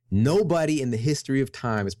Nobody in the history of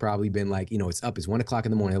time has probably been like, it's 1 o'clock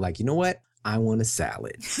in the morning. They're like, you know what? I want a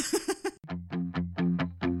salad.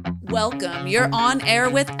 Welcome. You're on air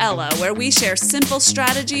with Ella, where we share simple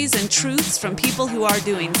strategies and truths from people who are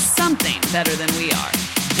doing something better than we are.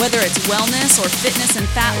 Whether it's wellness or fitness and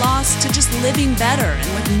fat loss, to just living better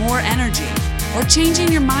and with more energy, or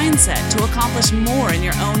changing your mindset to accomplish more in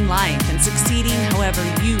your own life and succeeding however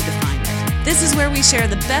you define it. This is where we share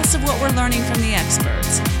the best of what we're learning from the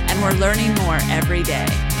experts, and we're learning more every day.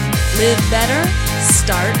 Live better,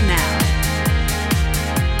 start now.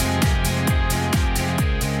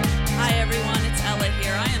 Hi everyone, it's Ella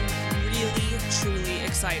here. I am really, truly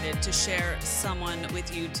excited to share someone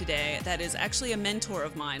with you today that is actually a mentor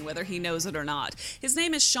of mine, whether he knows it or not. His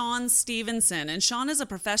name is Shawn Stevenson, and Shawn is a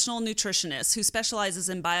professional nutritionist who specializes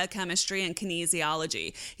in biochemistry and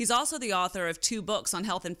kinesiology. He's also the author of 2 books on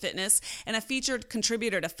health and fitness and a featured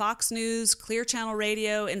contributor to Fox News, Clear Channel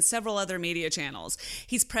Radio, and several other media channels.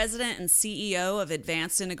 He's president and CEO of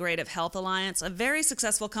Advanced Integrative Health Alliance, a very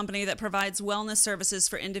successful company that provides wellness services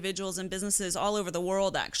for individuals and businesses all over the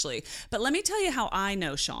world, actually. But let me tell you how I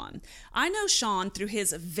know Shawn. I know Shawn through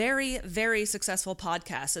his very, very successful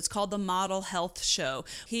podcast. It's called The Model Health Show.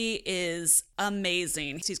 He is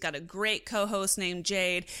amazing. He's got a great co-host named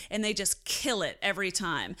Jade, and they just kill it every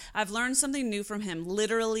time. I've learned something new from him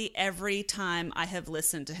literally every time I have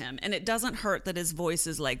listened to him, and it doesn't hurt that his voice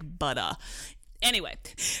is like butter. Anyway,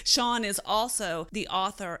 Shawn is also the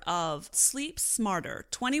author of Sleep Smarter,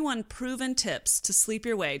 21 Proven Tips to Sleep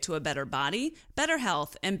Your Way to a Better Body, Better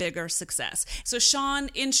Health, and Bigger Success. So Shawn,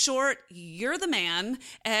 in short, you're the man,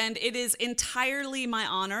 and it is entirely my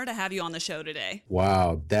honor to have you on the show today.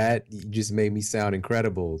 Wow, that just made me sound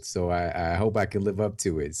incredible. So I hope I can live up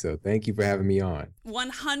to it. So thank you for having me on.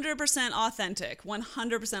 100% authentic,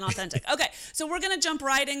 100% authentic. Okay, so we're going to jump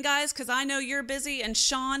right in, guys, because I know you're busy and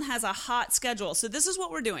Shawn has a hot schedule. So this is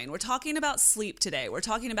what we're doing. We're talking about sleep today. We're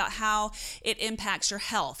talking about how it impacts your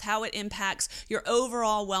health, how it impacts your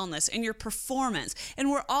overall wellness and your performance. And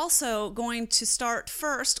we're also going to start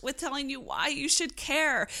first with telling you why you should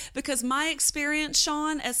care. Because my experience,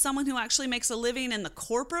 Shawn, as someone who actually makes a living in the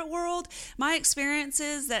corporate world, my experience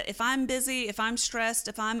is that if I'm busy, if I'm stressed,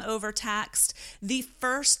 if I'm overtaxed, the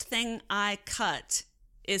first thing I cut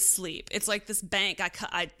is sleep. It's like this bank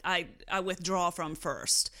I withdraw from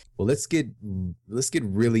first. Well, let's get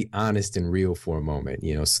really honest and real for a moment.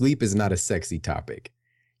 Sleep is not a sexy topic.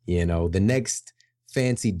 The next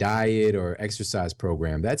fancy diet or exercise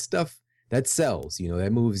program, that stuff that sells,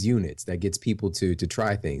 that moves units, that gets people to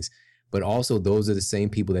try things. But also those are the same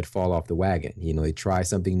people that fall off the wagon. They try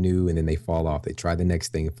something new and then they fall off. They try the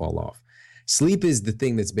next thing and fall off. Sleep is the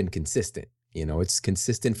thing that's been consistent. It's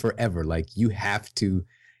consistent forever. Like you have to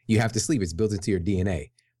sleep. It's built into your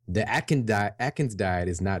DNA. The Atkins diet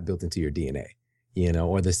is not built into your DNA,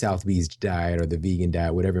 or the South Beach diet or the vegan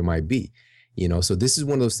diet, whatever it might be, So this is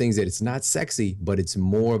one of those things that it's not sexy, but it's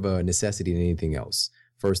more of a necessity than anything else,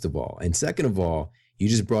 first of all. And second of all, you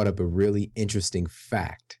just brought up a really interesting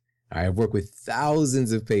fact. I've worked with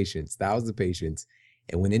thousands of patients.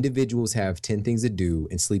 And when individuals have 10 things to do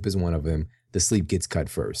and sleep is one of them, the sleep gets cut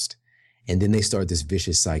first. And then they start this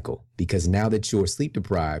vicious cycle because now that you're sleep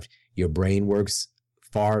deprived, your brain works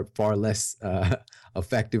far less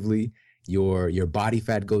effectively. Your body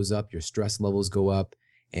fat goes up, your stress levels go up,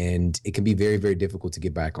 and it can be very, very difficult to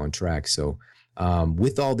get back on track. So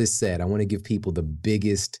with all this said, I want to give people the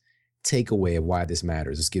biggest takeaway of why this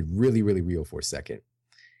matters. Let's get really, really real for a second.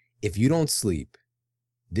 If you don't sleep,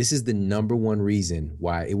 this is the number one reason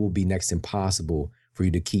why it will be next to impossible for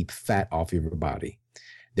you to keep fat off your body.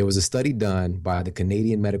 There was a study done by the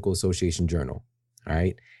Canadian Medical Association Journal, all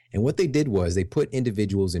right? And what they did was they put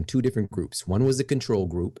individuals in 2 different groups. One was the control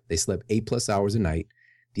group. They slept 8+ hours a night.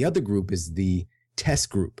 The other group is the test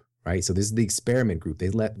group, right? So this is the experiment group. They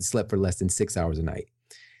slept for less than 6 hours a night.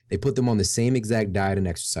 They put them on the same exact diet and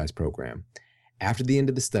exercise program. After the end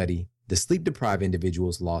of the study, the sleep-deprived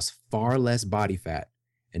individuals lost far less body fat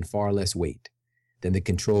and far less weight than the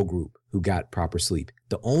control group who got proper sleep.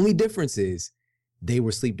 The only difference is they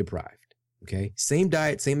were sleep deprived, okay? Same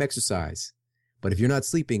diet, same exercise, but if you're not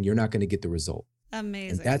sleeping, you're not going to get the result.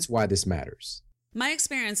 Amazing. And that's why this matters. My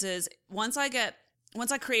experience is once I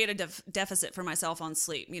create a deficit for myself on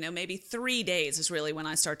sleep, maybe 3 days is really when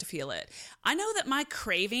I start to feel it. I know that my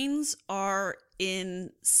cravings are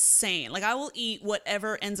insane. Like I will eat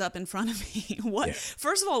whatever ends up in front of me.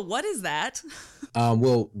 First of all, what is that?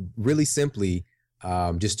 Well, really simply,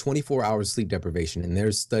 just 24 hours sleep deprivation. And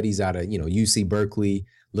there's studies out of, UC Berkeley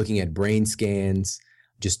looking at brain scans,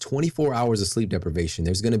 just 24 hours of sleep deprivation.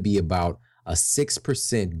 There's going to be about a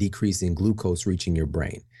 6% decrease in glucose reaching your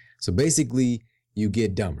brain. So basically, you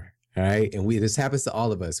get dumber, all right? And this happens to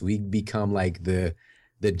all of us. We become like the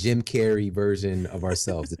Jim Carrey version of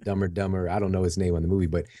ourselves, the Dumber Dumber. I don't know his name on the movie,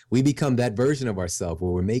 but we become that version of ourselves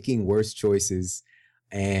where we're making worse choices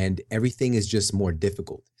and everything is just more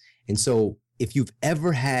difficult. And so if you've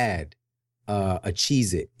ever had a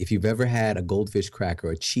Cheez-It, if you've ever had a goldfish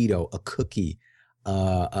cracker, a Cheeto, a cookie,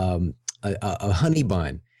 a honey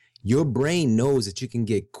bun, your brain knows that you can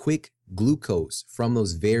get quick glucose from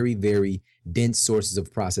those very, very dense sources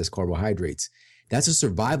of processed carbohydrates. That's a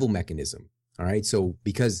survival mechanism. All right. So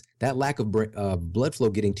because that lack of blood flow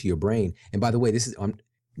getting to your brain, and by the way, this is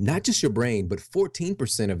not just your brain, but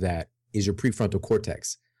 14% of that is your prefrontal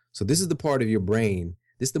cortex. So this is the part of your brain.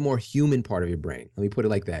 This is the more human part of your brain. Let me put it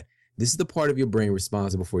like that. This is the part of your brain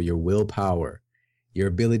responsible for your willpower, your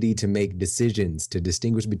ability to make decisions, to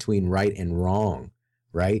distinguish between right and wrong,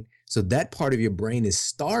 right? So that part of your brain is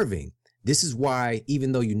starving. This is why,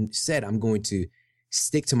 even though you said, I'm going to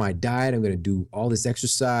stick to my diet, I'm going to do all this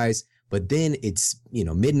exercise, but then it's,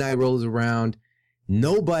 midnight rolls around.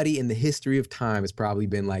 Nobody in the history of time has probably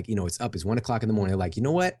been like, it's 1 o'clock in the morning. They're like, you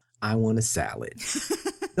know what? I want a salad.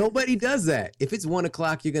 Nobody does that. If it's 1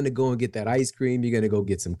 o'clock, you're going to go and get that ice cream. You're going to go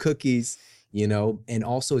get some cookies, and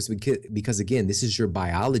also it's because again, this is your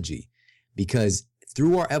biology, because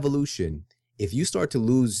through our evolution, if you start to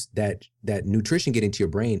lose that nutrition getting to your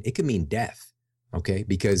brain, it could mean death. Okay.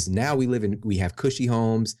 Because now we have cushy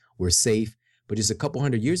homes, we're safe. But just a couple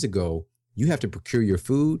hundred years ago, you have to procure your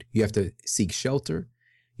food. You have to seek shelter.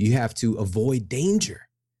 You have to avoid danger.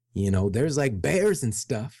 There's like bears and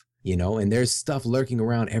stuff, and there's stuff lurking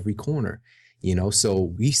around every corner,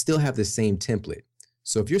 so we still have the same template.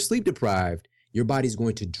 So if you're sleep deprived, your body's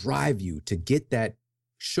going to drive you to get that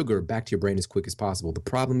sugar back to your brain as quick as possible. The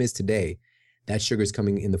problem is today, that sugar is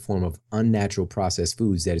coming in the form of unnatural processed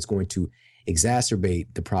foods that is going to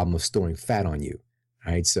exacerbate the problem of storing fat on you.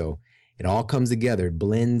 All right. So it all comes together, it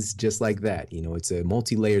blends just like that. It's a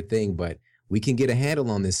multi-layered thing, but we can get a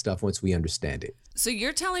handle on this stuff once we understand it. So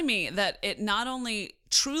you're telling me that it not only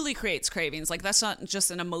truly creates cravings, like that's not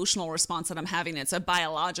just an emotional response that I'm having, it's a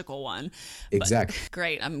biological one. Exactly. But,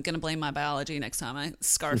 great. I'm going to blame my biology next time I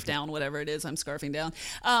scarf down whatever it is I'm scarfing down.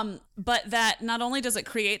 But that not only does it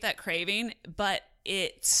create that craving, but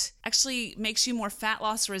it actually makes you more fat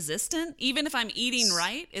loss resistant, even if I'm eating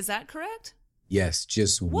right. Is that correct? Yes,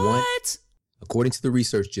 just what? According to the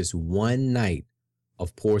research, just one night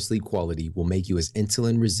of poor sleep quality will make you as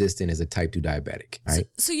insulin resistant as a type 2 diabetic. Right?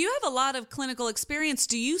 So you have a lot of clinical experience.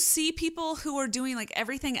 Do you see people who are doing like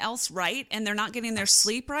everything else right and they're not getting their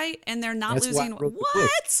sleep right and they're not losing?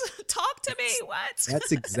 What? Talk to me. What?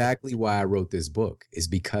 That's exactly why I wrote this book, is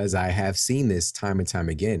because I have seen this time and time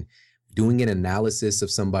again. Doing an analysis of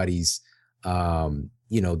somebody's,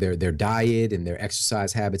 their diet and their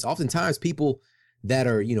exercise habits. Oftentimes people that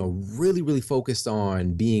are, really, really focused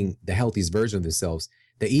on being the healthiest version of themselves,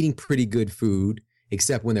 they're eating pretty good food,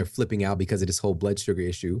 except when they're flipping out because of this whole blood sugar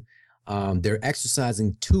issue. They're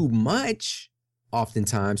exercising too much,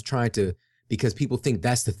 oftentimes because people think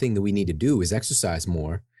that's the thing that we need to do is exercise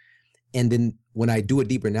more. And then when I do a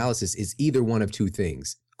deeper analysis, it's either one of two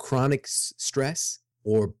things: chronic stress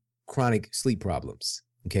or chronic sleep problems.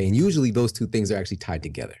 Okay. And usually those two things are actually tied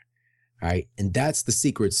together. All right. And that's the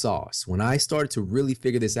secret sauce. When I started to really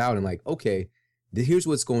figure this out and like, okay, here's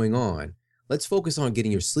what's going on. Let's focus on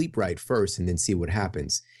getting your sleep right first and then see what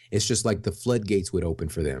happens. It's just like the floodgates would open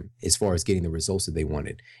for them as far as getting the results that they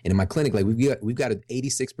wanted. And in my clinic, like we've got an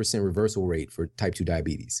 86% reversal rate for type 2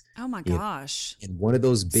 diabetes. Oh my gosh. And one of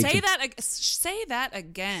those big... Say that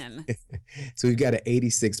again. So we've got an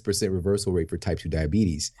 86% reversal rate for type 2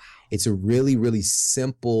 diabetes. Wow. It's a really, really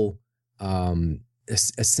simple, a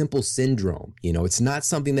simple syndrome. It's not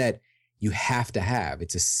something that you have to have.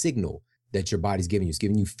 It's a signal that your body's giving you. It's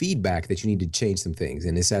giving you feedback that you need to change some things.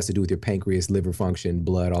 And this has to do with your pancreas, liver function,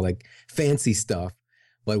 blood, all that fancy stuff.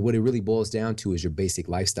 But what it really boils down to is your basic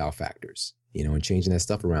lifestyle factors, and changing that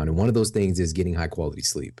stuff around. And one of those things is getting high quality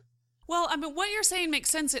sleep. Well, I mean, what you're saying makes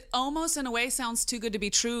sense. It almost in a way sounds too good to be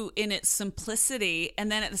true in its simplicity. And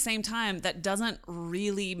then at the same time, that doesn't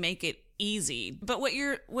really make it easy. But what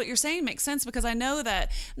you're saying makes sense, because I know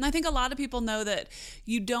that, and I think a lot of people know that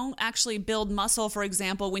you don't actually build muscle, for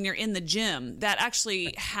example, when you're in the gym. That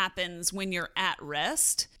actually happens when you're at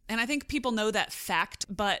rest. And I think people know that fact,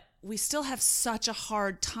 but we still have such a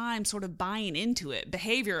hard time sort of buying into it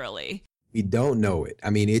behaviorally. We don't know it.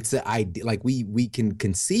 I mean, it's an idea, like we can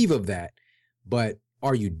conceive of that, but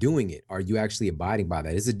are you doing it? Are you actually abiding by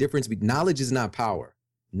that? There's a difference. Knowledge is not power.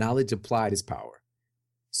 Knowledge applied is power.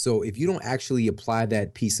 So if you don't actually apply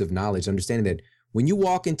that piece of knowledge, understanding that when you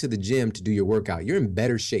walk into the gym to do your workout, you're in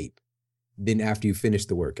better shape than after you finish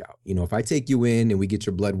the workout. If I take you in and we get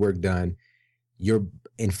your blood work done, your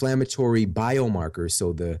inflammatory biomarkers,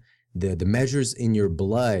 so the measures in your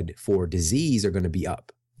blood for disease are going to be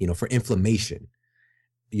up, for inflammation.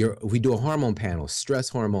 We do a hormone panel, stress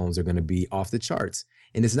hormones are going to be off the charts.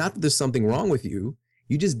 And it's not that there's something wrong with you.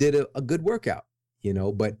 You just did a good workout,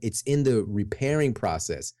 but it's in the repairing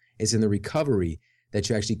process. It's in the recovery that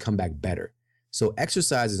you actually come back better. So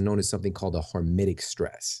exercise is known as something called a hormetic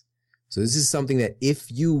stress. So this is something that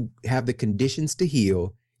if you have the conditions to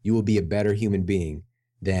heal, you will be a better human being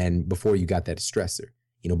than before you got that stressor.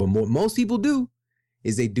 But what most people do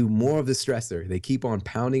is they do more of the stressor. They keep on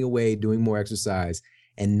pounding away, doing more exercise,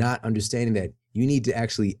 and not understanding that you need to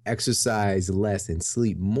actually exercise less and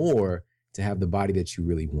sleep more to have the body that you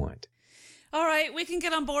really want. All right, we can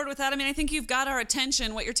get on board with that. I mean, I think you've got our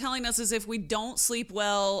attention. What you're telling us is if we don't sleep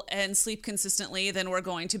well and sleep consistently, then we're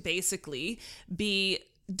going to basically be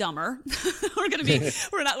dumber. we're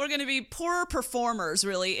going to be poorer performers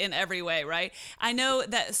really in every way, right? I know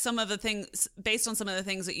that some of the things, based on some of the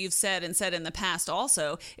things that you've said and said in the past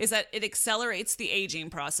also, is that it accelerates the aging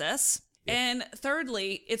process. Yeah. And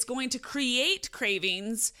thirdly, it's going to create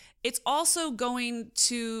cravings. It's also going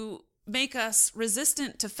to make us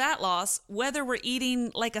resistant to fat loss, whether we're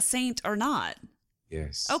eating like a saint or not.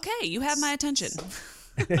 Yes. Okay, you have my attention.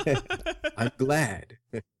 I'm glad.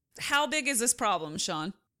 How big is this problem,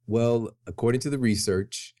 Shawn? Well, according to the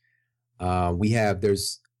research,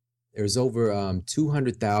 there's over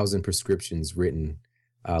 200,000 prescriptions written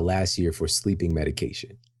last year for sleeping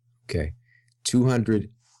medication. Okay. 200,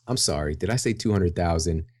 I'm sorry, did I say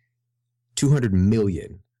 200,000? 200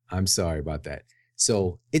 million. I'm sorry about that.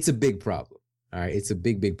 So it's a big problem. All right. It's a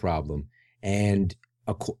big problem. And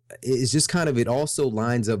it's just it also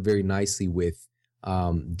lines up very nicely with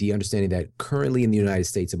the understanding that currently in the United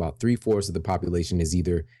States, about 3/4 of the population is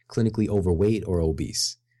either clinically overweight or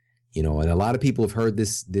obese. And a lot of people have heard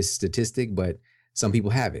this statistic, but some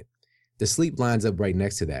people haven't. The sleep lines up right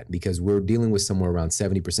next to that because we're dealing with somewhere around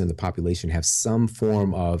 70% of the population have some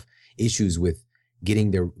form of issues with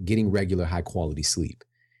getting regular high quality sleep.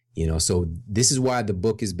 So this is why the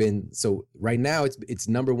book has been, so right now it's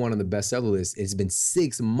number one on the bestseller list. It's been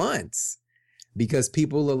 6 months because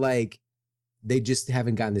people are like, they just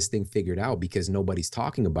haven't gotten this thing figured out because nobody's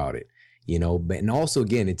talking about it, but, and also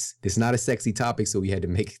again, it's not a sexy topic. So we had to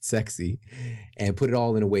make it sexy and put it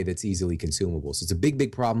all in a way that's easily consumable. So it's a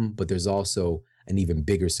big problem, but there's also an even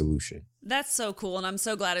bigger solution. That's so cool. And I'm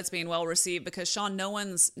so glad it's being well received because Shawn, no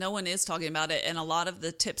one is talking about it. And a lot of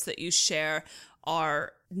the tips that you share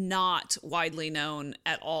are not widely known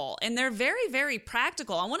at all. And they're very, very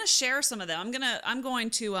practical. I want to share some of them. I'm going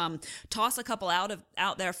to toss a couple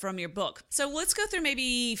out there from your book. So let's go through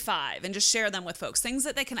maybe 5 and just share them with folks. Things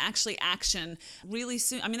that they can actually action really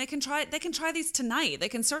soon. I mean, they can try these tonight. They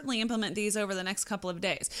can certainly implement these over the next couple of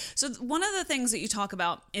days. So one of the things that you talk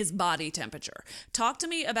about is body temperature. Talk to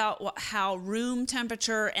me about how room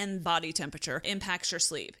temperature and body temperature impacts your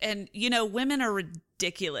sleep. And women are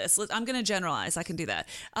ridiculous. I'm going to generalize. I can do that.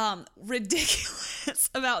 Ridiculous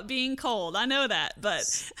about being cold. I know that,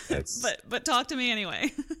 but talk to me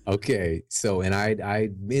anyway. Okay. So, and I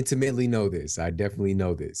intimately know this. I definitely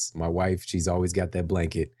know this. My wife, she's always got that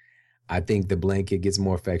blanket. I think the blanket gets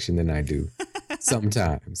more affection than I do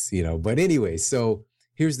sometimes, but anyway, so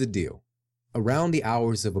here's the deal. Around the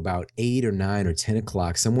hours of about 8 or 9 or 10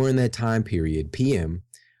 o'clock, somewhere in that time period, PM,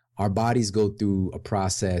 our bodies go through a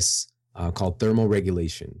process called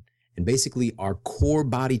thermoregulation. And basically our core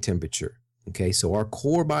body temperature, okay, so our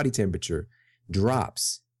core body temperature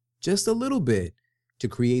drops just a little bit to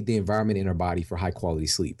create the environment in our body for high quality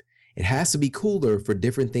sleep. It has to be cooler for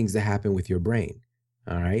different things to happen with your brain,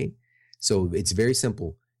 all right? So it's very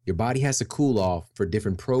simple. Your body has to cool off for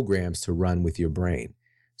different programs to run with your brain.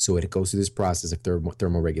 So it goes through this process of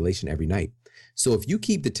thermoregulation every night. So if you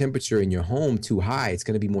keep the temperature in your home too high, it's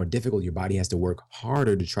going to be more difficult. Your body has to work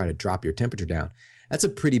harder to try to drop your temperature down. That's a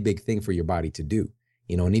pretty big thing for your body to do.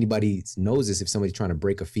 And anybody knows this, if somebody's trying to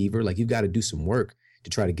break a fever, like you've got to do some work to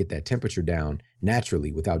try to get that temperature down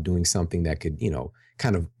naturally without doing something that could,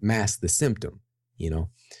 kind of mask the symptom,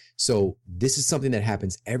 So this is something that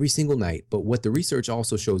happens every single night. But what the research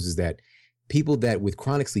also shows is that people that with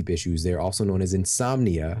chronic sleep issues, they're also known as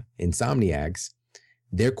insomniacs,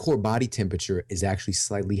 their core body temperature is actually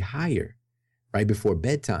slightly higher right before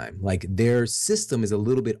bedtime. Like their system is a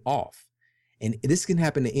little bit off. And this can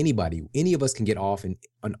happen to anybody. Any of us can get off and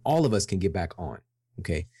all of us can get back on.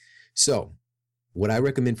 Okay. So what I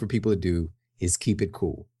recommend for people to do is keep it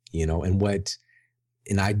cool, and what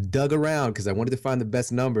And I dug around because I wanted to find the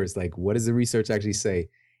best numbers. Like, what does the research actually say?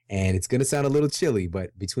 And it's going to sound a little chilly,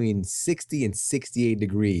 but between 60 and 68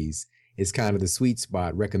 degrees is kind of the sweet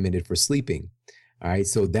spot recommended for sleeping. All right.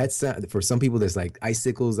 So that's for some people, there's like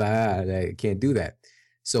icicles. I can't do that.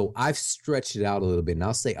 So I've stretched it out a little bit, and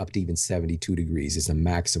I'll say up to even 72 degrees is the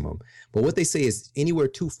maximum. But what they say is anywhere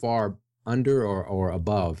too far under or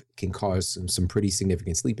above can cause some pretty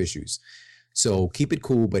significant sleep issues. So keep it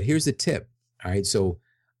cool. But here's the tip. All right. So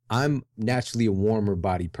I'm naturally a warmer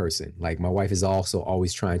body person. Like my wife is also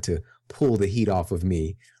always trying to pull the heat off of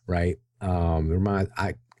me. Right.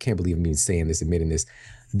 I can't believe I'm even saying this, admitting this.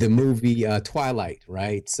 The movie Twilight.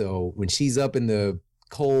 Right. So when she's up in the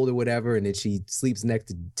cold or whatever, and then she sleeps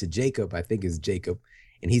next to Jacob, I think is Jacob,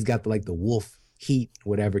 and he's got the wolf heat,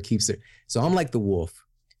 whatever keeps her. So I'm like the wolf.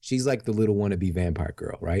 She's like the little wannabe vampire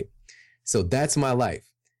girl, right? So that's my life.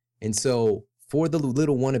 And so for the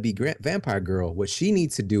little wannabe vampire girl, what she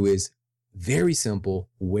needs to do is very simple: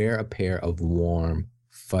 wear a pair of warm,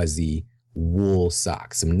 fuzzy wool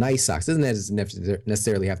socks, some nice socks. Doesn't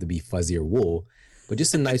necessarily have to be fuzzy or wool, but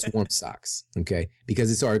just some nice warm socks, okay?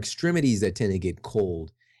 Because it's our extremities that tend to get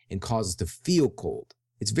cold and cause us to feel cold.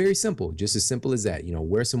 It's very simple, just as simple as that.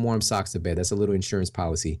 Wear some warm socks to bed. That's a little insurance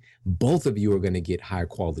policy. Both of you are going to get higher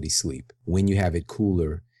quality sleep when you have it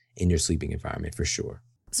cooler in your sleeping environment, for sure.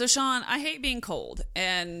 So, Shawn, I hate being cold,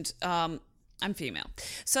 and I'm female.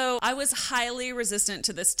 So I was highly resistant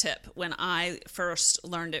to this tip when I first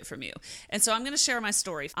learned it from you. And so I'm going to share my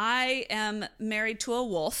story. I am married to a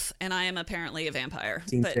wolf, and I am apparently a vampire.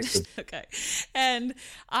 But okay. And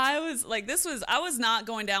I was not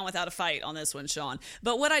going down without a fight on this one, Shawn.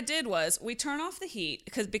 But what I did was we turn off the heat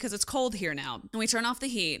because it's cold here now. And we turn off the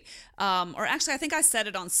heat. Or actually, I think I set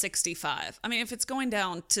it on 65. I mean, if it's going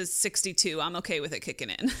down to 62, I'm okay with it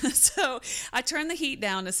kicking in. So I turn the heat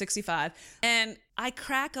down to 65. And I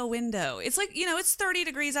crack a window. It's like, it's 30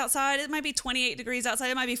 degrees outside. It might be 28 degrees outside.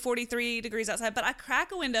 It might be 43 degrees outside. But I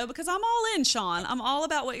crack a window because I'm all in, Shawn. I'm all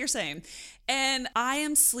about what you're saying. And I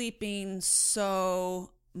am sleeping so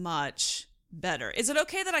much better. Is it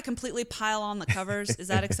okay that I completely pile on the covers? Is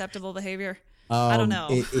that acceptable behavior? I don't know.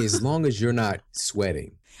 As long as you're not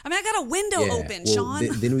sweating. I mean, I got a window open, Shawn.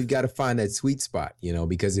 Then we've got to find that sweet spot,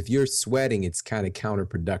 because if you're sweating, it's kind of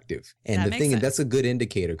counterproductive. And that's a good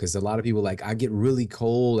indicator, because a lot of people I get really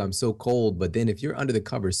cold. I'm so cold. But then if you're under the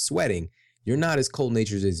covers sweating, you're not as cold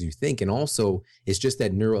natured as you think. And also, it's just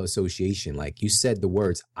that neural association. Like you said the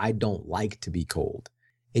words, I don't like to be cold.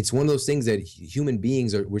 It's one of those things that human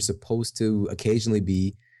beings we're supposed to occasionally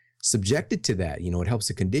be subjected to that. It helps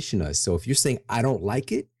to condition us. So if you're saying, I don't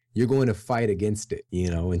like it, you're going to fight against it,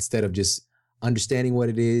 instead of just understanding what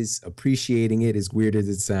it is, appreciating it, as weird as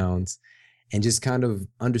it sounds, and just kind of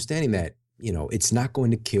understanding that, it's not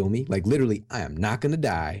going to kill me. Like literally, I am not going to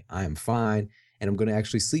die. I am fine. And I'm going to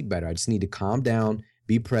actually sleep better. I just need to calm down,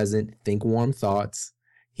 be present, think warm thoughts,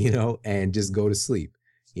 and just go to sleep,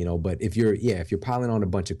 but if you're piling on a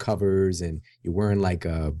bunch of covers and you're wearing like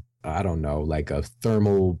a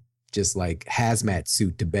thermal, just like hazmat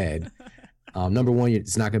suit to bed, number one,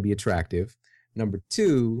 it's not going to be attractive. Number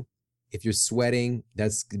two, if you're sweating,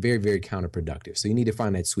 that's very, very counterproductive. So you need to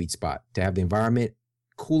find that sweet spot to have the environment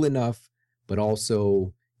cool enough, but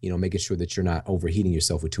also, making sure that you're not overheating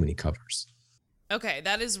yourself with too many covers. Okay,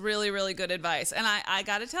 that is really, really good advice. And I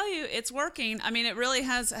got to tell you, it's working. I mean, it really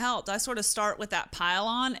has helped. I sort of start with that pile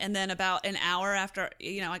on, and then about an hour after,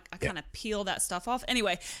 I kind of peel that stuff off.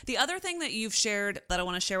 Anyway, the other thing that you've shared that I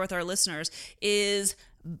want to share with our listeners is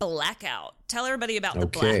blackout. Tell everybody about the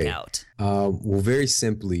blackout. Well, very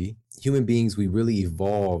simply, human beings, we really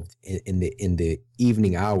evolved in the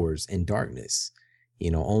evening hours and darkness.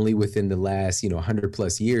 Only within the last, 100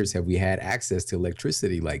 plus years have we had access to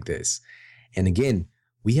electricity like this. And again,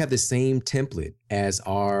 we have the same template as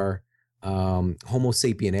our Homo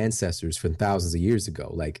sapien ancestors from thousands of years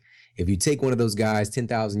ago. Like if you take one of those guys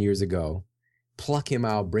 10,000 years ago, pluck him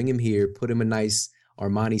out, bring him here, put him a nice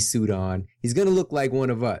Armani suit on, he's going to look like one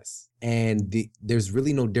of us. And there's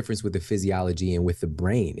really no difference with the physiology and with the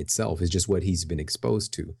brain itself. It's just what he's been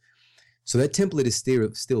exposed to. So that template is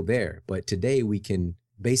still there. But today we can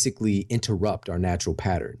basically interrupt our natural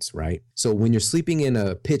patterns, right? So when you're sleeping in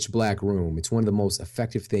a pitch black room, it's one of the most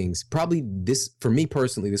effective things. Probably for me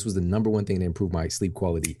personally, this was the number one thing to improve my sleep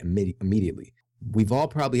quality immediately. We've all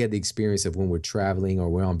probably had the experience of when we're traveling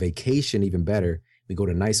or we're on vacation, even better. We go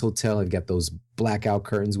to a nice hotel and got those blackout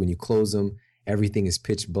curtains. When you close them, everything is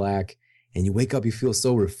pitch black and you wake up, you feel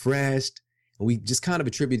so refreshed. And we just kind of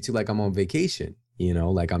attribute it to like I'm on vacation,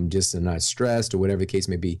 like I'm not stressed or whatever the case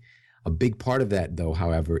may be. A big part of that, though,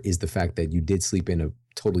 however, is the fact that you did sleep in a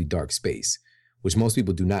totally dark space. which most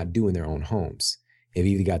people do not do in their own homes. They've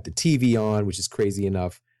either got the TV on, which is crazy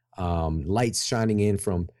enough, lights shining in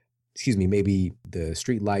from, maybe the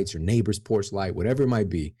street lights or neighbor's porch light, whatever it might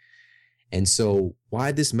be. And so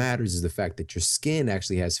why this matters is the fact that your skin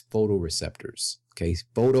actually has photoreceptors. Okay.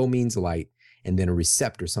 Photo means light, and then a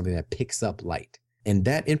receptor, something that picks up light. And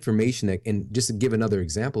that information, and just to give another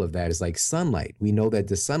example of that, is like sunlight. We know that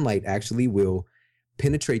the sunlight actually will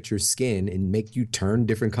penetrate your skin and make you turn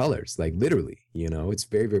different colors, like literally, it's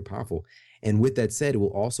very, very powerful. And with that said, it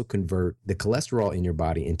will also convert the cholesterol in your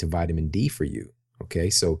body into vitamin D for you. Okay.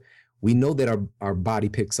 So we know that our body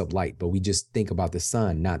picks up light, but we just think about the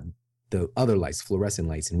sun, not the other lights, fluorescent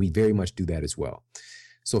lights. And we very much do that as well.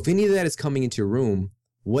 So if any of that is coming into your room,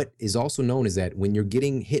 what is also known is that when you're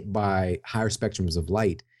getting hit by higher spectrums of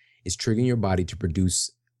light, it's triggering your body to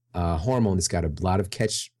produce a hormone that's got a lot of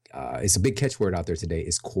it's a big catchword out there today,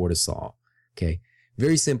 is cortisol. Okay.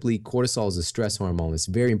 Very simply, cortisol is a stress hormone. It's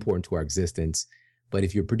very important to our existence. But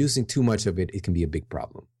if you're producing too much of it, it can be a big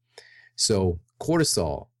problem. So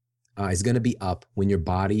cortisol is going to be up when your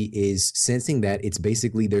body is sensing that it's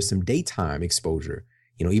basically, there's some daytime exposure.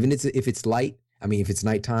 Even if it's light, if it's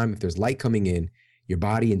nighttime, if there's light coming in, your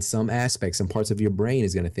body in some aspects, some parts of your brain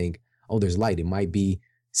is going to think, oh, there's light. It might be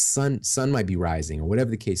sun might be rising, or whatever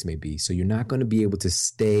the case may be. So you're not going to be able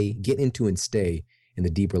to get into and stay in the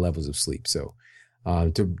deeper levels of sleep. So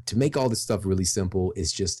to make all this stuff really simple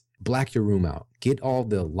is just black your room out. Get all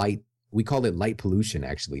the light. We call it light pollution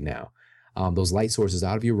actually now. Those light sources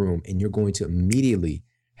out of your room, and you're going to immediately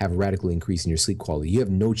have a radical increase in your sleep quality. You have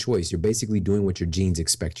no choice. You're basically doing what your genes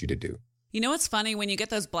expect you to do. You know what's funny? When you get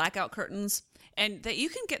those blackout curtains, and that you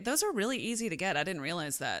can get, those are really easy to get. I didn't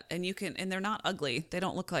realize that. And they're not ugly. They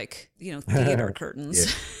don't look like, theater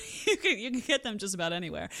curtains. You can get them just about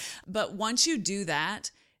anywhere. But once you do that,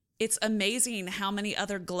 it's amazing how many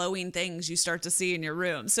other glowing things you start to see in your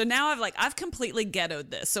room. So now I've completely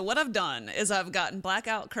ghettoed this. So what I've done is I've gotten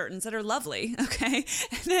blackout curtains that are lovely. Okay.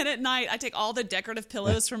 And then at night I take all the decorative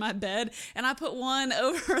pillows from my bed and I put one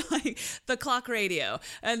over like the clock radio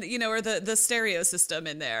and, or the stereo system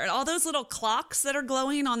in there and all those little clocks that are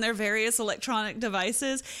glowing on their various electronic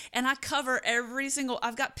devices. And I cover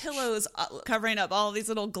I've got pillows covering up all these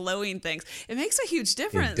little glowing things. It makes a huge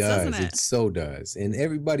difference, doesn't it? It so does. And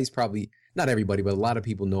everybody's probably, not everybody, but a lot of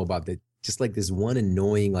people know about that. Just like this one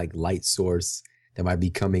annoying like light source that might be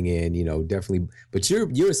coming in, definitely. But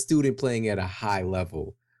you're a student playing at a high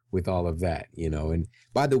level with all of that, And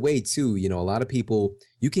by the way, too, a lot of people,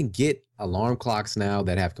 you can get alarm clocks now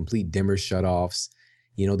that have complete dimmer shutoffs.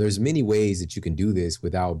 There's many ways that you can do this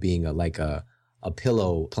without being a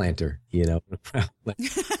pillow planter,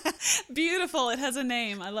 Beautiful. It has a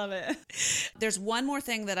name. I love it. There's one more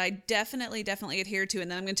thing that I definitely adhere to,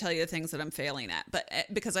 and then I'm going to tell you the things that I'm failing at, but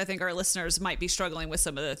because I think our listeners might be struggling with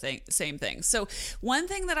some of the same things. So one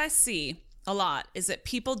thing that I see a lot is that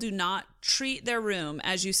people do not treat their room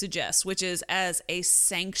as you suggest, which is as a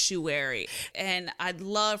sanctuary. And I'd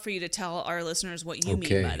love for you to tell our listeners what you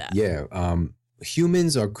mean by that. Yeah.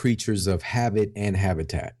 Humans are creatures of habit and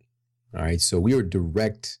habitat. All right. So we are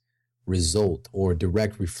direct result or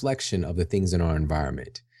direct reflection of the things in our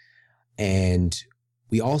environment. And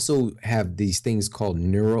we also have these things called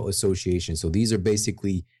neural associations. So these are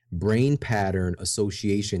basically brain pattern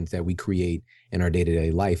associations that we create in our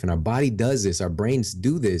day-to-day life. And our body does this, our brains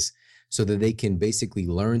do this so that they can basically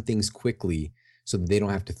learn things quickly so that they don't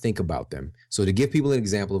have to think about them. So to give people an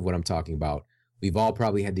example of what I'm talking about, we've all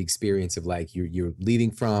probably had the experience of like you're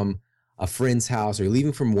leaving from a friend's house or you're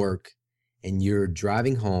leaving from work and you're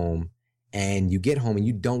driving home and you get home and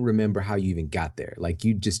you don't remember how you even got there. Like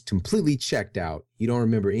you just completely checked out. You don't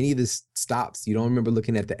remember any of the stops. You don't remember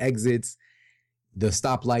looking at the exits, the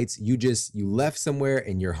stoplights. You left somewhere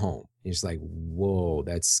and you're home. And it's like, whoa,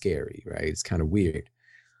 that's scary, right? It's kind of weird.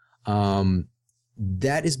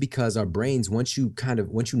 That is because our brains, once you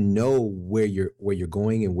know where you're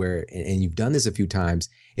going and you've done this a few times,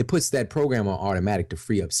 it puts that program on automatic to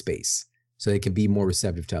free up space so it can be more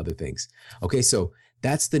receptive to other things. Okay, so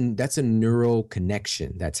that's a neural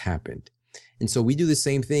connection that's happened. And so we do the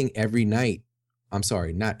same thing every night. I'm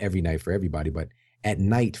sorry, not every night for everybody, but at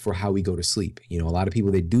night for how we go to sleep. A lot of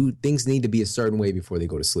people, things need to be a certain way before they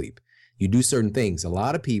go to sleep. You do certain things. A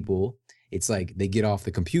lot of people, it's like they get off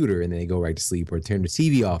the computer and then they go right to sleep or turn the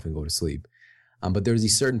TV off and go to sleep. But there's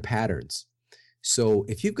these certain patterns. So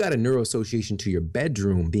if you've got a neural association to your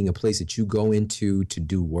bedroom being a place that you go into to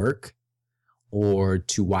do work or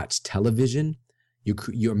to watch television,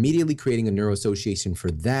 you're immediately creating a neural association for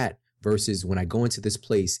that versus when I go into this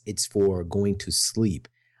place, it's for going to sleep.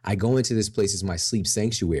 I go into this place as my sleep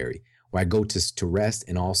sanctuary where I go to rest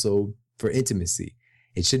and also for intimacy.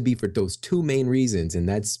 It should be for those two main reasons. And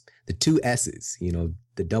that's the two S's,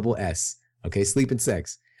 the double S. Okay. Sleep and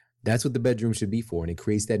sex. That's what the bedroom should be for. And it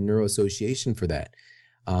creates that neuroassociation for that.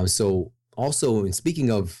 So also, and speaking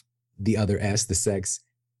of the other S, the sex,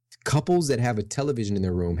 couples that have a television in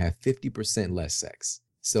their room have 50% less sex.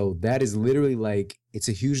 So that is literally like, it's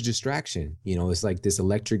a huge distraction. It's like this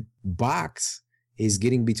electric box is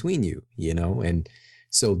getting between you, and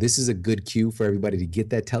so this is a good cue for everybody to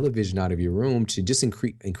get that television out of your room to just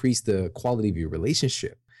increase the quality of your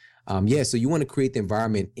relationship. So you want to create the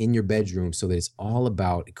environment in your bedroom so that it's all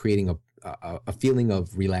about creating a feeling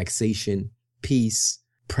of relaxation, peace,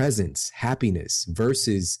 presence, happiness,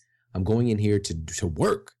 versus I'm going in here to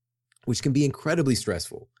work, which can be incredibly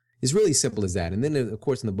stressful. It's really simple as that. And then, of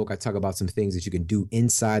course, in the book, I talk about some things that you can do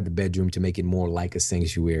inside the bedroom to make it more like a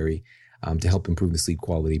sanctuary, to help improve the sleep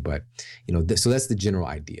quality. But, so that's the general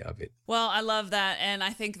idea of it. Well, I love that. And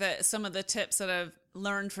I think that some of the tips that I've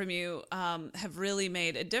learned from you have really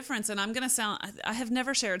made a difference. And I have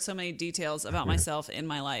never shared so many details about myself in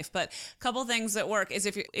my life, but a couple things that work is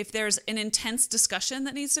if there's an intense discussion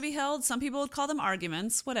that needs to be held, some people would call them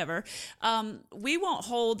arguments, whatever. We won't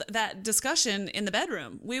hold that discussion in the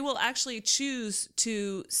bedroom. We will actually choose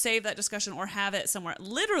to save that discussion or have it somewhere,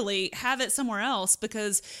 literally have it somewhere else,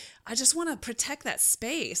 because I just want to protect that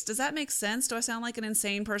space. Does that make sense? Do I sound like an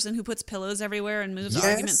insane person who puts pillows everywhere and moves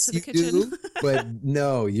arguments to the kitchen? Do, but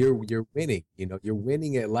no, you're winning. You're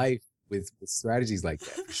winning at life with strategies like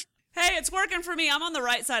that. Hey, it's working for me. I'm on the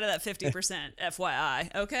right side of that 50%,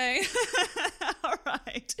 FYI. Okay. All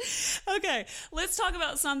right. Okay. Let's talk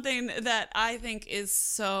about something that I think is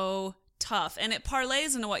so tough, and it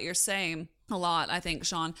parlays into what you're saying a lot, I think,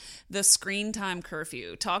 Shawn, the screen time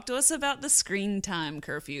curfew. Talk to us about the screen time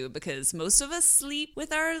curfew, because most of us sleep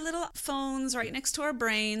with our little phones right next to our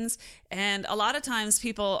brains. And a lot of times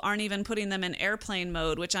people aren't even putting them in airplane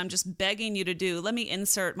mode, which I'm just begging you to do. Let me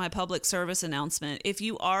insert my public service announcement. If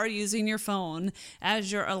you are using your phone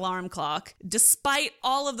as your alarm clock, despite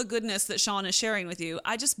all of the goodness that Shawn is sharing with you,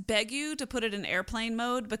 I just beg you to put it in airplane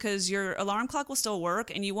mode, because your alarm clock will still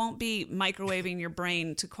work and you won't be microwaving your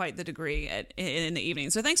brain to quite the degree in the evening.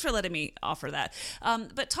 So thanks for letting me offer that.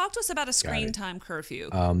 But talk to us about a screen time curfew.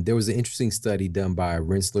 There was an interesting study done by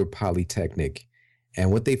Rensselaer Polytechnic.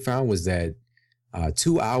 And what they found was that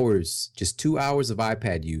 2 hours, just 2 hours of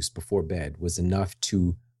iPad use before bed was enough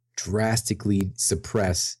to drastically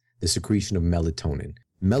suppress the secretion of melatonin.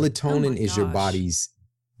 Melatonin is your body's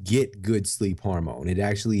get good sleep hormone. It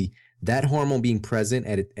actually, that hormone being present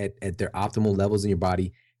at their optimal levels in your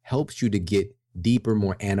body helps you to get deeper,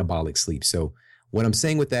 more anabolic sleep. So what I'm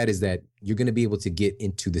saying with that is that you're going to be able to get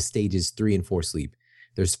into the stages 3 and 4 sleep.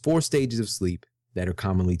 There's 4 stages of sleep that are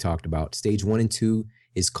commonly talked about. Stage 1 and 2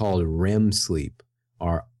 is called REM sleep,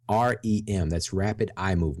 or REM. That's rapid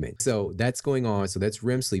eye movement. So that's going on. So that's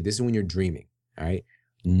REM sleep. This is when you're dreaming. All right.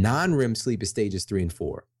 Non-REM sleep is stages 3 and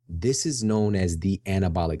 4. This is known as the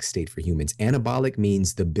anabolic state for humans. Anabolic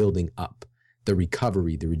means the building up, the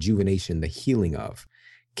recovery, the rejuvenation, the healing of.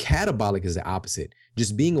 Catabolic is the opposite.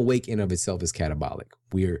 Just being awake in of itself is catabolic.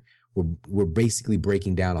 We're basically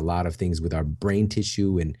breaking down a lot of things with our brain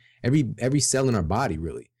tissue and every cell in our body,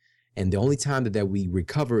 really. And the only time that we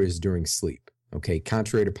recover is during sleep. Okay,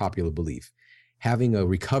 contrary to popular belief. Having a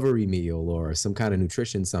recovery meal or some kind of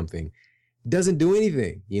nutrition something doesn't do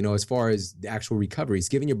anything, as far as the actual recovery. It's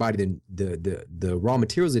giving your body the raw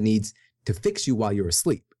materials it needs to fix you while you're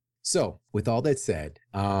asleep. So with all that said,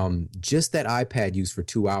 just that iPad use for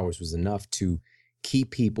 2 hours was enough to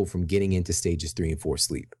keep people from getting into stages 3 and 4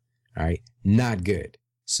 sleep. All right. Not good.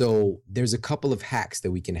 So there's a couple of hacks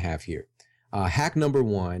that we can have here. Hack number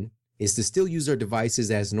 1 is to still use our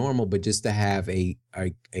devices as normal, but just to have a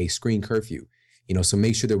screen curfew, so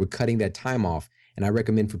make sure that we're cutting that time off. And I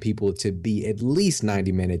recommend for people to be at least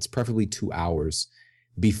 90 minutes, preferably 2 hours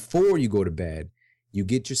before you go to bed. You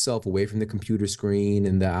get yourself away from the computer screen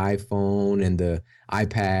and the iPhone and the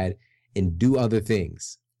iPad and do other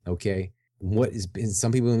things. Okay.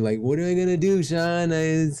 Some people are like, what are I going to do, Shawn?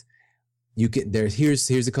 Here's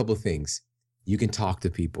a couple of things. You can talk to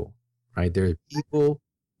people, right? There are people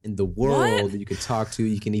in the world that you can talk to.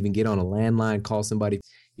 You can even get on a landline, call somebody.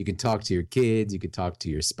 You can talk to your kids. You can talk to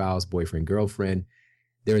your spouse, boyfriend, girlfriend.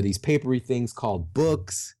 There are these papery things called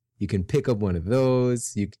books. You can pick up one of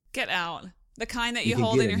those. Get out. The kind that you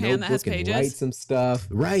hold in your hand that has pages. Write some stuff.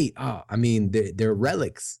 Right. They're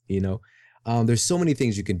relics, There's so many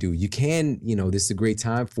things you can do. You can, this is a great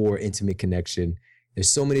time for intimate connection. There's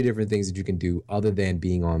so many different things that you can do other than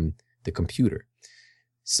being on the computer.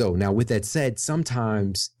 So now with that said,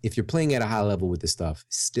 sometimes if you're playing at a high level with this stuff,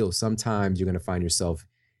 still sometimes you're going to find yourself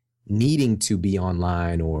needing to be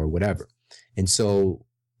online or whatever. And so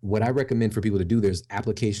what I recommend for people to do, there's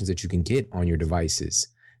applications that you can get on your devices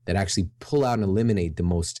that actually pull out and eliminate the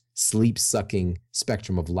most sleep sucking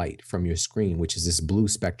spectrum of light from your screen, which is this blue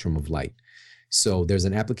spectrum of light. So there's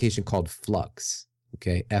an application called Flux,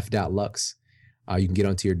 okay, f.lux. You can get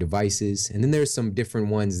onto your devices. And then there's some different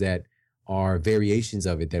ones that are variations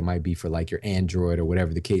of it that might be for like your Android or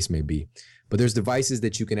whatever the case may be. But there's devices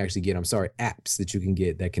that you can actually get, apps that you can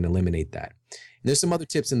get that can eliminate that. And there's some other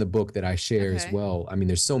tips in the book that I share as well. I mean,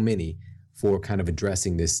 there's so many for kind of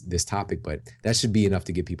addressing this topic, but that should be enough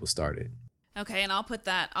to get people started. Okay, and I'll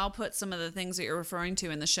put some of the things that you're referring to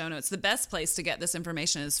in the show notes. The best place to get this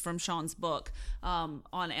information is from Shawn's book on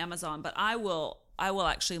Amazon, but I will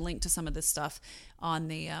actually link to some of this stuff on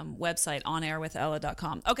the website,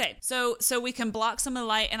 onairwithella.com. Okay, so we can block some of the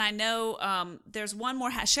light, and I know there's one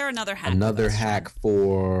more share another hack. Another hack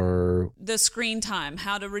for the screen time,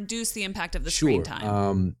 how to reduce the impact of the screen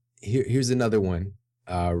time. Here's another one,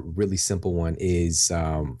 really simple one is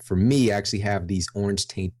for me, I actually have these orange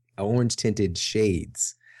tinted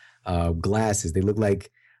shades, glasses. They look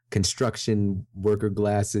like construction worker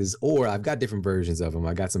glasses, or I've got different versions of them.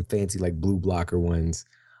 I got some fancy like blue blocker ones.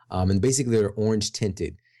 And basically they're orange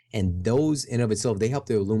tinted. And those in of itself, they help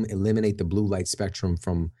to eliminate the blue light spectrum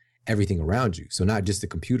from everything around you. So not just the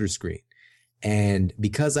computer screen. And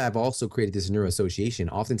because I've also created this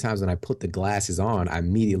neuroassociation, oftentimes when I put the glasses on, I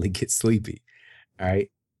immediately get sleepy. All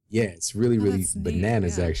right. Yeah, it's really, really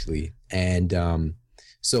bananas actually. And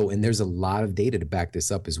and there's a lot of data to back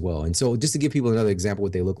this up as well. And so just to give people another example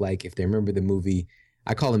what they look like, if they remember the movie,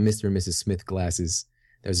 I call them Mr. and Mrs. Smith glasses.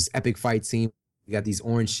 There's this epic fight scene. You got these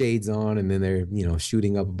orange shades on, and then they're,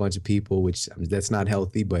 shooting up a bunch of people, which that's not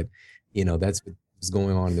healthy, but that's what's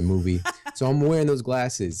going on in the movie. So I'm wearing those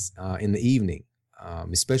glasses in the evening,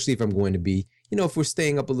 especially if I'm going to be, if we're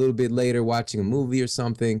staying up a little bit later watching a movie or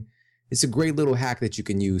something. It's a great little hack that you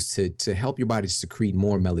can use to help your body secrete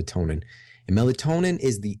more melatonin. And melatonin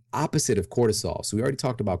is the opposite of cortisol. So we already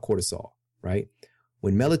talked about cortisol, right?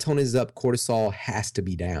 When melatonin is up, cortisol has to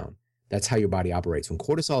be down. That's how your body operates. When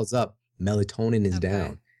cortisol is up, melatonin is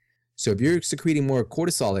down. So if you're secreting more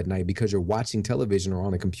cortisol at night because you're watching television or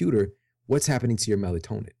on the computer, what's happening to your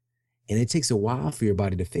melatonin? And it takes a while for your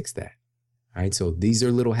body to fix that. All right. So these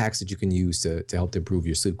are little hacks that you can use to help to improve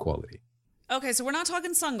your sleep quality. Okay. So we're not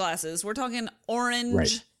talking sunglasses. We're talking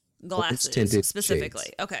orange glasses specifically.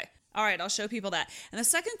 Shades. Okay. All right, I'll show people that. And the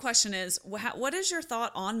second question is, what is your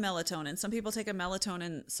thought on melatonin? Some people take a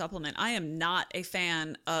melatonin supplement. I am not a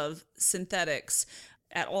fan of synthetics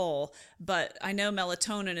at all, but I know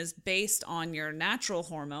melatonin is based on your natural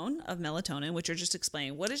hormone of melatonin, which you're just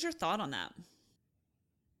explaining. What is your thought on that?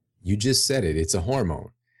 You just said it. It's a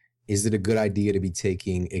hormone. Is it a good idea to be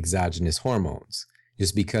taking exogenous hormones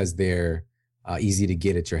just because they're easy to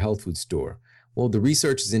get at your health food store? Well, the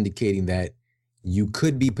research is indicating that you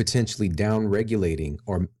could be potentially down-regulating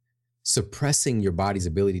or suppressing your body's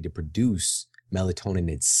ability to produce melatonin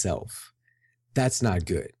itself. That's not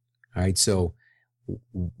good. All right. So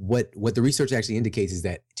what the research actually indicates is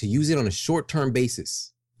that to use it on a short-term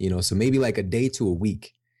basis, so maybe like a day to a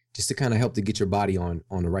week, just to kind of help to get your body on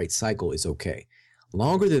the right cycle is okay.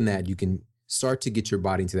 Longer than that, you can start to get your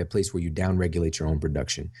body into that place where you down-regulate your own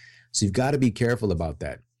production. So you've got to be careful about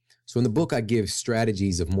that. So in the book, I give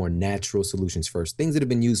strategies of more natural solutions first, things that have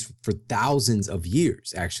been used for thousands of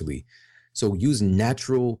years, actually. So use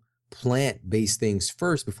natural plant-based things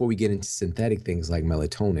first before we get into synthetic things like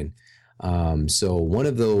melatonin. So one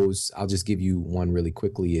of those, I'll just give you one really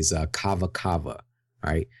quickly, is kava kava.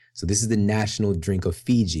 All right. So this is the national drink of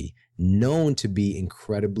Fiji, known to be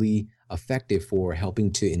incredibly effective for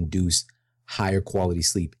helping to induce higher quality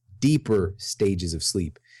sleep, deeper stages of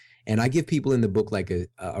sleep. And I give people in the book like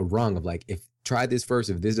a rung of like, if try this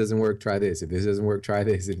first, if this doesn't work, try this. If this doesn't work, try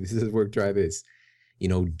this. If this doesn't work, try this.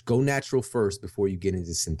 Go natural first before you get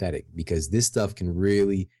into synthetic, because this stuff can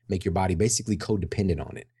really make your body basically codependent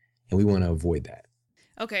on it. And we want to avoid that.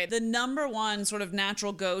 Okay, the number one sort of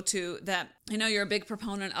natural go-to that I know you're a big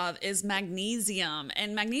proponent of is magnesium.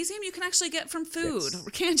 And magnesium you can actually get from food,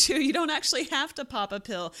 can't you? You don't actually have to pop a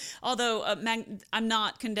pill. Although I'm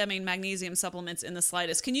not condemning magnesium supplements in the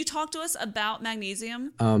slightest. Can you talk to us about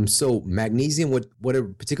magnesium? So magnesium, what a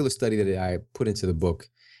particular study that I put into the book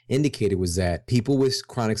indicated was that people with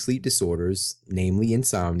chronic sleep disorders, namely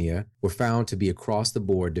insomnia, were found to be across the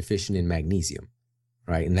board deficient in magnesium.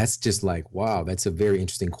 Right. And that's just like, wow, that's a very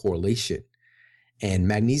interesting correlation. And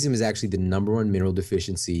magnesium is actually the number one mineral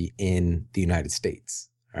deficiency in the United States.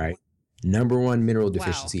 All right. Number one mineral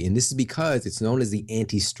deficiency. Wow. And this is because it's known as the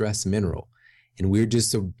anti-stress mineral. And we're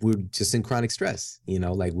just in chronic stress,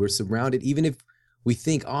 like we're surrounded. Even if we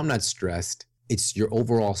think, oh, I'm not stressed, it's your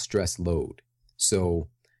overall stress load. So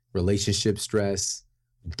relationship stress,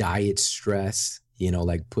 diet stress,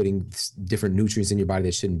 like putting different nutrients in your body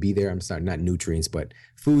that shouldn't be there. I'm sorry, not nutrients, but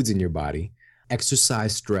foods in your body.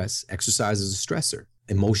 Exercise stress. Exercise is a stressor.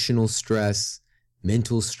 Emotional stress,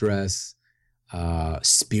 mental stress,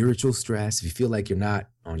 spiritual stress. If you feel like you're not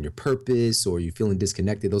on your purpose or you're feeling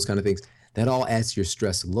disconnected, those kind of things, that all adds to your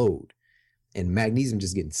stress load. And magnesium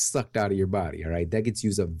just getting sucked out of your body, all right? That gets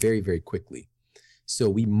used up very, very quickly. So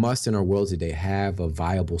we must, in our world today, have a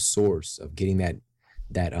viable source of getting that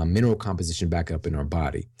mineral composition back up in our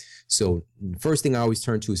body. So first thing I always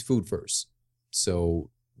turn to is food first. So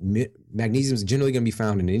magnesium is generally going to be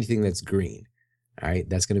found in anything that's green, all right?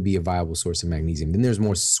 That's going to be a viable source of magnesium. Then there's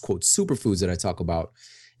more, quote, superfoods that I talk about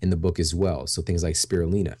in the book as well. So things like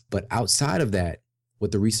spirulina. But outside of that,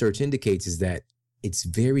 what the research indicates is that it's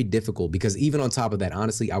very difficult, because even on top of that,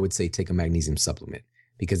 honestly, I would say take a magnesium supplement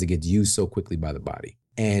because it gets used so quickly by the body.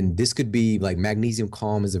 And this could be like Magnesium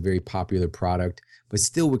Calm is a very popular product, but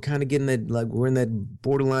still we're kind of getting that, like we're in that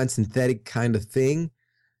borderline synthetic kind of thing.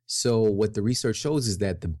 So what the research shows is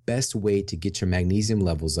that the best way to get your magnesium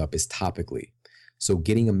levels up is topically. So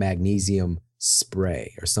getting a magnesium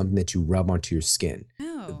spray or something that you rub onto your skin.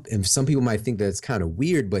 Oh. And some people might think that's kind of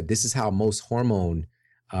weird, but this is how most hormone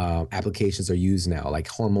applications are used now, like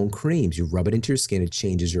hormone creams. You rub it into your skin, it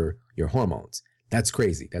changes your hormones. That's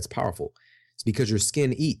crazy. That's powerful. It's because your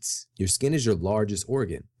skin eats. Your skin is your largest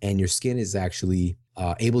organ, and your skin is actually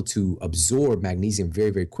able to absorb magnesium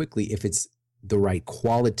very, very quickly if it's the right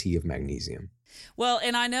quality of magnesium. Well,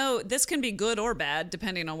 and I know this can be good or bad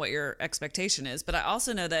depending on what your expectation is, but I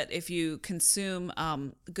also know that if you consume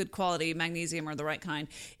good quality magnesium or the right kind,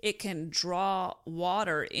 it can draw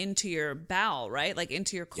water into your bowel, right? Like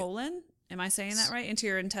into your colon. Am I saying that right? Into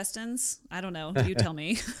your intestines? I don't know. You tell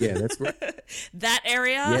me. Yeah, that's right. That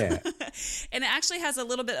area? Yeah. And it actually has a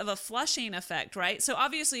little bit of a flushing effect, right? So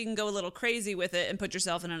obviously you can go a little crazy with it and put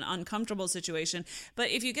yourself in an uncomfortable situation. But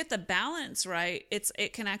if you get the balance right,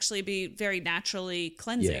 it can actually be very naturally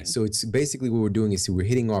cleansing. Yeah. So it's basically what we're doing is we're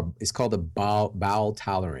hitting it's called the bowel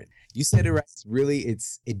tolerant. You said it right. Really,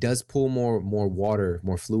 it does pull more water,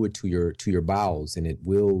 more fluid to your bowels, and it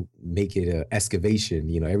will make it a excavation.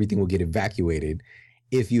 Everything will get evacuated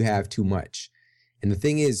if you have too much. And the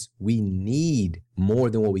thing is, we need more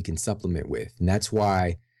than what we can supplement with. And that's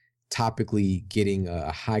why topically getting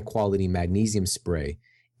a high quality magnesium spray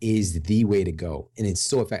is the way to go. And it's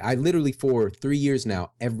so effective. I literally, for 3 years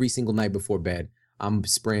now, every single night before bed, I'm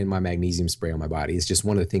spraying my magnesium spray on my body. It's just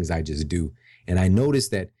one of the things I just do. And I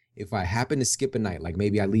noticed that if I happen to skip a night, like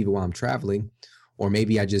maybe I leave it while I'm traveling, or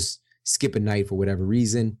maybe I just skip a night for whatever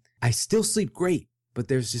reason, I still sleep great. But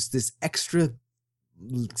there's just this extra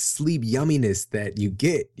sleep yumminess that you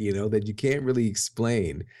get, that you can't really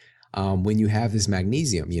explain when you have this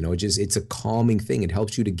magnesium. It's a calming thing. It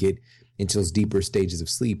helps you to get into those deeper stages of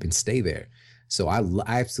sleep and stay there. So I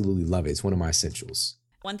absolutely love it. It's one of my essentials.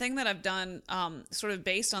 One thing that I've done sort of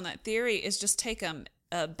based on that theory is just take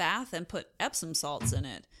a bath and put Epsom salts in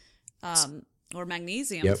it. Or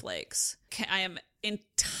magnesium flakes. I am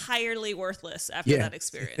entirely worthless after that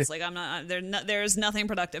experience. Like I'm not, there's nothing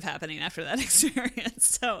productive happening after that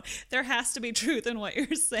experience. So there has to be truth in what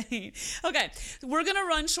you're saying. Okay. We're going to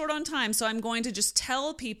run short on time. So I'm going to just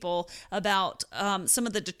tell people about some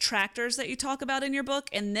of the detractors that you talk about in your book.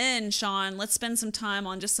 And then Shawn, let's spend some time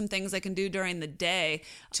on just some things they can do during the day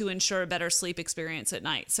to ensure a better sleep experience at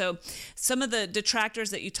night. So some of the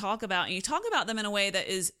detractors that you talk about, and you talk about them in a way that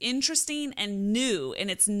is interesting and new. And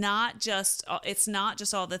it's not just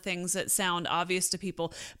all the things that sound obvious to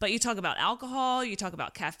people, but you talk about alcohol, you talk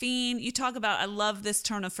about caffeine, you talk about, I love this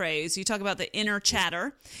turn of phrase, you talk about the inner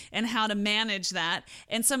chatter and how to manage that,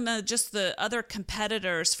 and some of just the other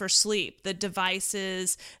competitors for sleep, the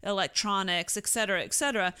devices, electronics, et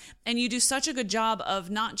cetera, and you do such a good job of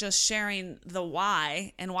not just sharing the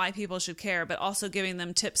why and why people should care, but also giving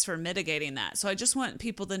them tips for mitigating that. So I just want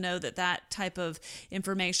people to know that type of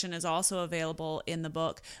information is also available in the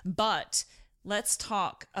book. But let's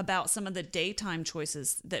talk about some of the daytime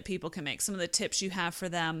choices that people can make, some of the tips you have for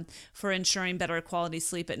them for ensuring better quality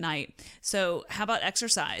sleep at night. So how about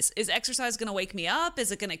exercise? Is exercise going to wake me up?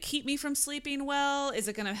 Is it going to keep me from sleeping well? Is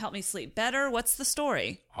it going to help me sleep better? What's the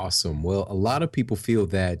story? Awesome. Well, a lot of people feel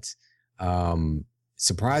that,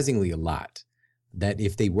 surprisingly a lot, that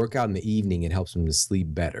if they work out in the evening, it helps them to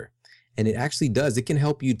sleep better. And it actually does. It can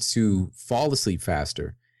help you to fall asleep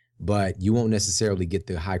faster, but you won't necessarily get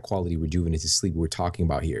the high quality rejuvenated sleep we're talking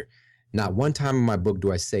about here. Not one time in my book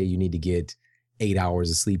do I say you need to get 8 hours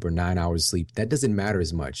of sleep or 9 hours of sleep. That doesn't matter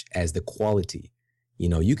as much as the quality.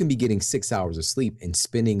 You can be getting 6 hours of sleep and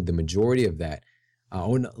spending the majority of that,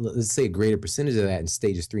 or let's say a greater percentage of that in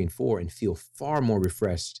stages 3 and 4, and feel far more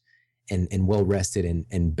refreshed and well rested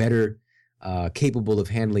and better capable of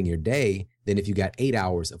handling your day than if you got 8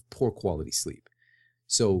 hours of poor quality sleep.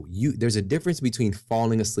 So there's a difference between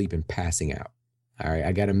falling asleep and passing out. All right,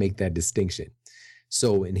 I got to make that distinction.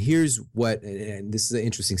 So, and here's what, and this is an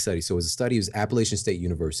interesting study. So it was a study, it was Appalachian State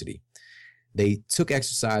University. They took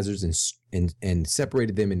exercisers and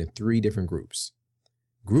separated them into 3 different groups.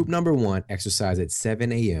 Group number 1 exercised at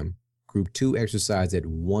 7 a.m. Group 2 exercised at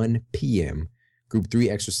 1 p.m. Group 3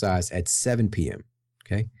 exercised at 7 p.m.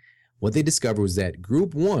 Okay. What they discovered was that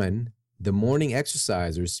group 1, the morning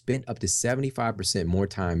exercisers, spent up to 75% more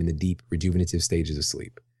time in the deep rejuvenative stages of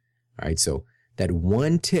sleep. All right. So that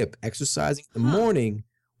one tip, exercising in the morning,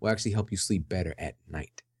 will actually help you sleep better at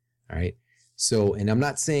night. All right. So, and I'm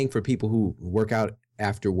not saying for people who work out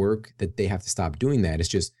after work that they have to stop doing that. It's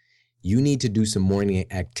just, you need to do some morning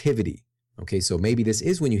activity. Okay. So maybe this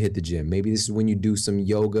is when you hit the gym. Maybe this is when you do some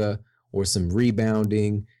yoga or some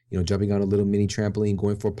rebounding, jumping on a little mini trampoline,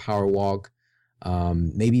 going for a power walk.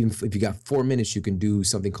 Maybe even if you got 4 minutes, you can do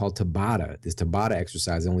something called Tabata. This Tabata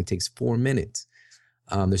exercise only takes 4 minutes.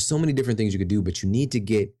 There's so many different things you could do, but you need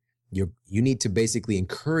to basically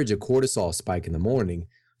encourage a cortisol spike in the morning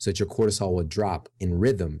so that your cortisol will drop in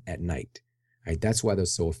rhythm at night. Right? That's why they're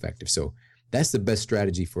so effective. So that's the best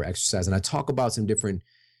strategy for exercise. And I talk about some different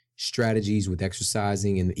strategies with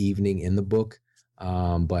exercising in the evening in the book.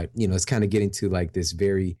 But it's kind of getting to like this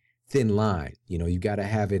very thin line. You got to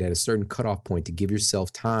have it at a certain cutoff point to give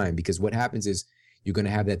yourself time, because what happens is you're going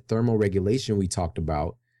to have that thermal regulation we talked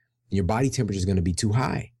about, and your body temperature is going to be too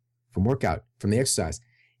high from the exercise.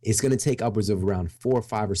 It's going to take upwards of around 4,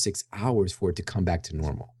 5, or 6 hours for it to come back to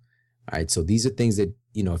normal. All right. So these are things that,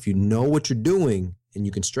 if you know what you're doing and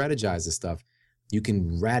you can strategize this stuff, you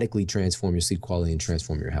can radically transform your sleep quality and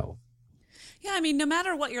transform your health. Yeah, I mean, no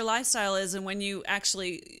matter what your lifestyle is and when you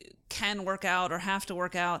actually can work out or have to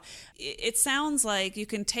work out, it sounds like you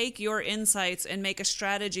can take your insights and make a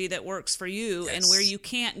strategy that works for you. Yes. And where you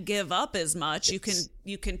can't give up as much, yes,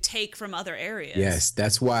 you can take from other areas. Yes,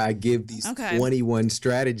 that's why I give these 21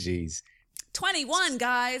 strategies. 21,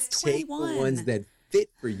 guys, 21. Take the ones that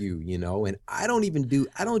fit for you, and I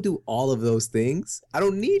don't do all of those things. I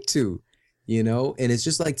don't need to, and it's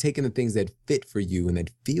just like taking the things that fit for you and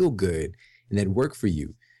that feel good and that work for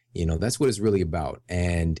you. That's what it's really about.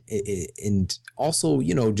 And also,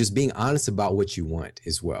 just being honest about what you want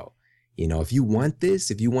as well. If you want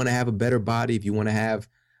this, if you want to have a better body, if you want to have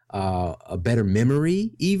a better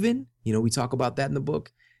memory, even, we talk about that in the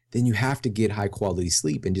book, then you have to get high quality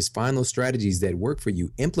sleep and just find those strategies that work for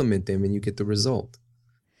you, implement them, and you get the result.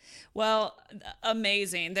 Well,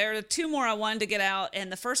 amazing. There are 2 more I wanted to get out, and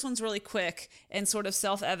the first one's really quick and sort of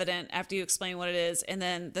self-evident after you explain what it is, and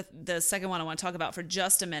then the second one I want to talk about for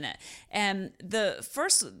just a minute. And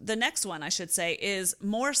the next one, I should say, is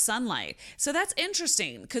more sunlight. So that's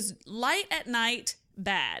interesting, because light at night,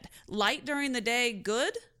 bad. Light during the day,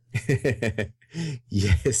 good?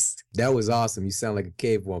 Yes, that was awesome. You sound like a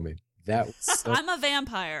cave woman. That was I'm a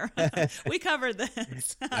vampire. We covered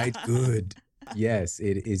this. Light good. Yes,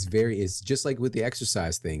 it's just like with the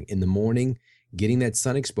exercise thing. In the morning, getting that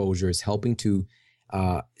sun exposure is helping to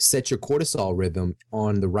set your cortisol rhythm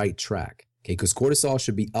on the right track. Okay, because cortisol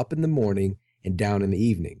should be up in the morning and down in the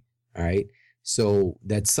evening. All right. So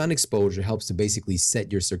that sun exposure helps to basically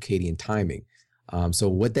set your circadian timing. So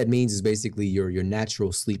what that means is basically your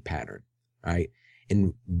natural sleep pattern. All right.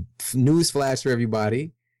 And news flash for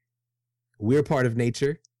everybody, we're part of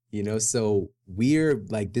nature. So we're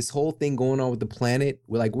like this whole thing going on with the planet.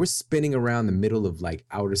 We're spinning around the middle of like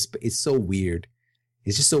outer space. It's so weird.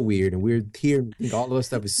 It's just so weird. And we're here. I think all of our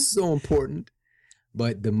stuff is so important.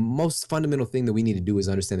 But the most fundamental thing that we need to do is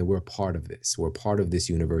understand that we're a part of this. We're a part of this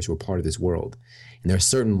universe. We're part of this world. And there are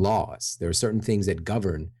certain laws. There are certain things that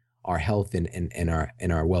govern our health and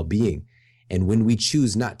our well-being. And when we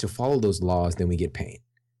choose not to follow those laws, then we get pain.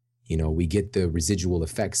 We get the residual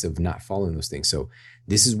effects of not following those things. So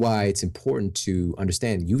this is why it's important to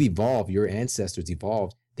understand you've evolved, your ancestors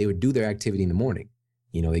evolved. They would do their activity in the morning.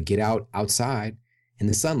 They get outside in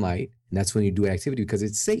the sunlight, and that's when you do activity because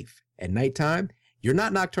it's safe. At nighttime, you're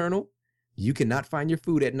not nocturnal. You cannot find your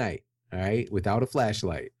food at night, all right, without a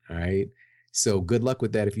flashlight, all right? So good luck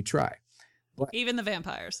with that if you try. But, even the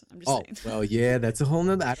vampires, I'm just saying. Well, yeah, that's a whole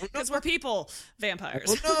nother, I don't know. Because we're people vampires.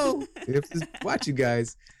 I don't know. You have to watch you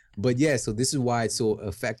guys. But yeah, so this is why it's so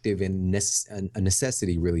effective and a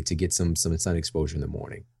necessity really to get some sun exposure in the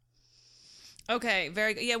morning. Okay,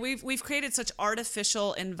 very good. Yeah, we've created such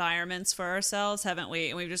artificial environments for ourselves, haven't we?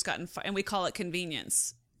 And we've just and we call it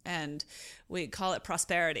convenience and we call it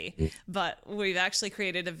prosperity. But we've actually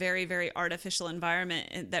created a very, very artificial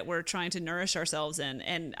environment that we're trying to nourish ourselves in.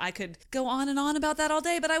 And I could go on and on about that all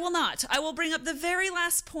day, but I will not. I will bring up the very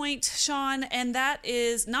last point, Shawn, and that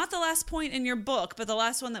is not the last point in your book, but the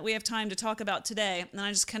last one that we have time to talk about today. And I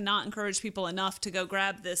just cannot encourage people enough to go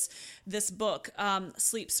grab this book,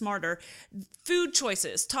 Sleep Smarter. Food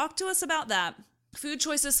choices. Talk to us about that. Food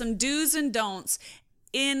choices, some do's and don'ts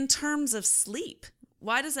in terms of sleep.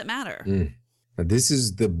 Why does it matter? This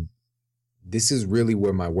is really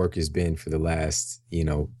where my work has been for the last,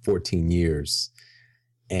 14 years.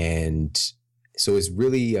 And so it's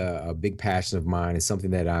really a big passion of mine. It's something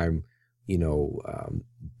that I'm,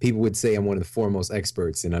 people would say I'm one of the foremost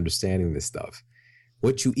experts in understanding this stuff.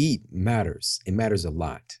 What you eat matters. It matters a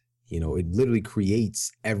lot. It literally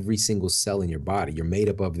creates every single cell in your body. You're made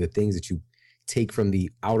up of the things that you take from the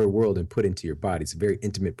outer world and put into your body. It's a very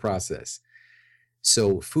intimate process.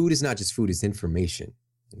 So food is not just food, it's information.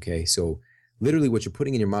 Okay. So literally what you're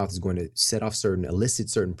putting in your mouth is going to elicit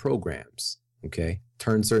certain programs. Okay.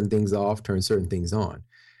 Turn certain things off, turn certain things on.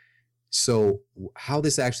 So how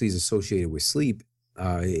this actually is associated with sleep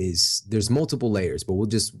is there's multiple layers, but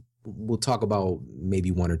we'll talk about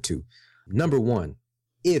maybe one or two. Number one,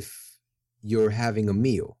 if you're having a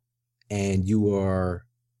meal and you are,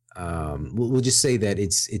 we'll just say that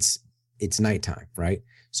it's nighttime, right?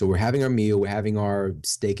 So we're having our meal, we're having our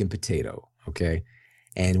steak and potato, okay?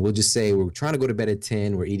 And we'll just say we're trying to go to bed at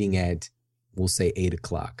 10, we're eating at, we'll say 8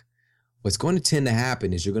 o'clock. What's going to tend to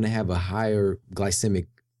happen is you're going to have a higher glycemic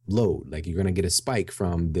load, like you're going to get a spike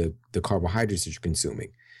from the carbohydrates that you're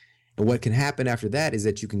consuming. And what can happen after that is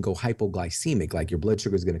that you can go hypoglycemic, like your blood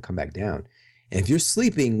sugar is going to come back down. And if you're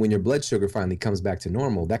sleeping when your blood sugar finally comes back to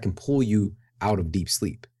normal, that can pull you out of deep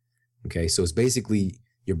sleep, okay? So it's basically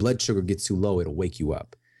your blood sugar gets too low, it'll wake you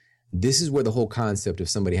up. This is where the whole concept of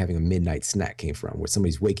somebody having a midnight snack came from, where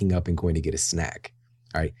somebody's waking up and going to get a snack.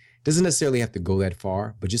 All right. Doesn't necessarily have to go that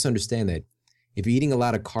far, but just understand that if you're eating a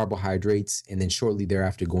lot of carbohydrates and then shortly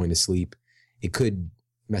thereafter going to sleep, it could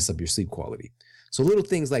mess up your sleep quality. So little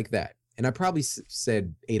things like that. And I probably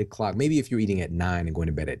said 8 o'clock, maybe if you're eating at 9 and going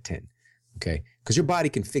to bed at 10. Okay. Because your body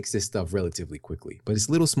can fix this stuff relatively quickly, but it's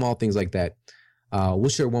little small things like that. We'll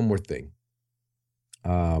share one more thing.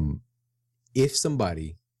 If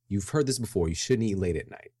somebody, you've heard this before, you shouldn't eat late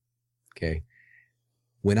at night. Okay.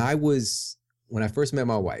 When I first met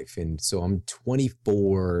my wife, and so I'm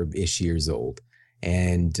 24-ish years old,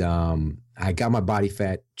 and I got my body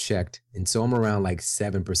fat checked, and so I'm around like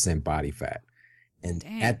 7% body fat. And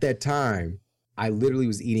Dang. At that time, I literally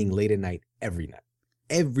was eating late at night,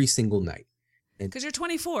 every single night. Because you're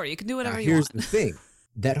 24, you can do whatever you want. want. Here's the thing.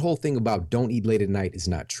 That whole thing about don't eat late at night is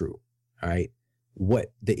not true. All right.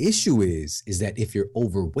 What the issue is that if you're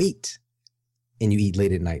overweight and you eat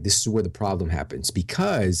late at night, this is where the problem happens.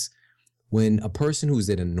 Because when a person who's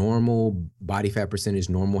at a normal body fat percentage,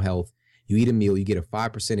 normal health, you eat a meal, you get a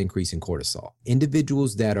 5% increase in cortisol.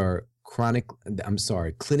 Individuals that are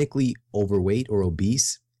clinically overweight or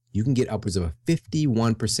obese, you can get upwards of a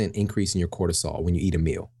 51% increase in your cortisol when you eat a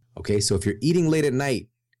meal. Okay. So if you're eating late at night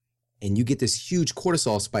and you get this huge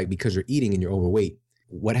cortisol spike because you're eating and you're overweight,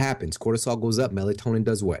 what happens? Cortisol goes up, melatonin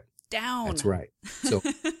does what? Down. That's right. So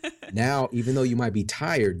now, even though you might be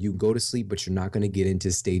tired, you go to sleep, but you're not going to get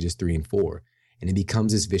into stages 3 and 4. And it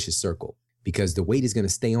becomes this vicious circle because the weight is going to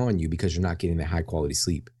stay on you because you're not getting that high quality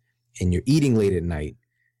sleep. And you're eating late at night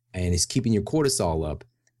and it's keeping your cortisol up,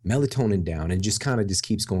 melatonin down, and it just kind of just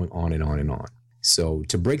keeps going on and on and on. So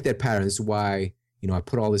to break that pattern, this is why, I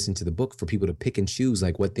put all this into the book for people to pick and choose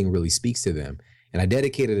like what thing really speaks to them. And I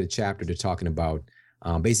dedicated a chapter to talking about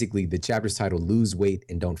basically the chapter's titled Lose Weight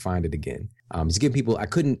and Don't Find It Again. Just give people, I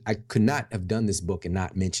could not have done this book and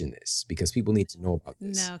not mention this because people need to know about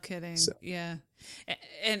this. No kidding. So. Yeah.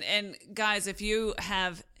 And guys, if you're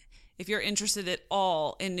interested at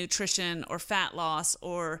all in nutrition or fat loss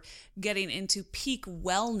or getting into peak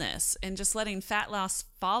wellness and just letting fat loss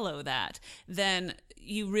follow that, then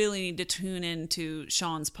you really need to tune into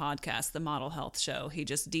Shawn's podcast, The Model Health Show. He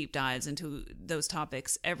just deep dives into those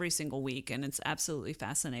topics every single week, and it's absolutely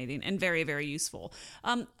fascinating and very, very useful.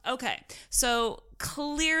 Okay, so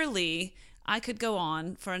clearly I could go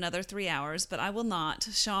on for another 3 hours, but I will not,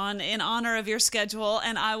 Shawn, in honor of your schedule,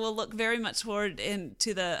 and I will look very much forward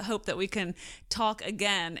to the hope that we can talk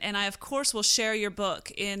again. And I, of course, will share your book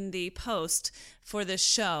in the post for this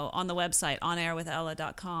show on the website,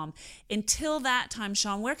 onairwithella.com. Until that time,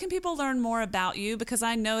 Shawn, where can people learn more about you? Because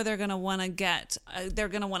I know they're going to want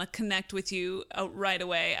to connect with you right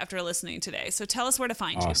away after listening today. So tell us where to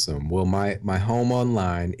find you. Awesome. Well, my home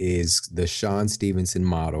online is the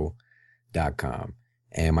ShawnStevensonModel.com.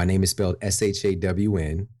 And my name is spelled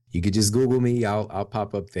SHAWN. You could just Google me. I'll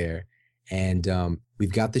pop up there. And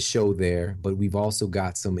we've got the show there, but we've also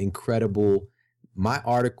got some incredible, my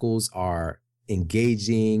articles are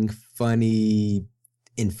engaging, funny,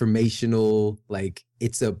 informational. Like,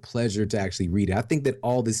 it's a pleasure to actually read it. I think that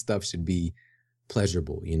all this stuff should be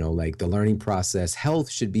pleasurable, like the learning process. Health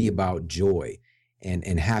should be about joy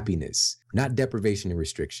and happiness, not deprivation and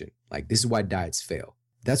restriction. Like, this is why diets fail.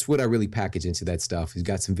 That's what I really package into that stuff. We've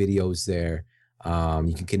got some videos there.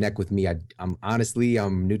 You can connect with me. I'm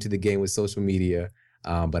new to the game with social media,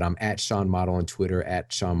 but I'm at Shawn Model on Twitter,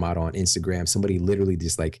 at Shawn Model on Instagram. Somebody literally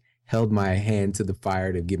just held my hand to the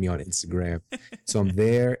fire to get me on Instagram. So I'm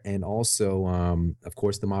there. And also, of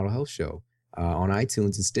course, the Model Health Show on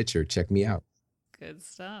iTunes and Stitcher. Check me out. Good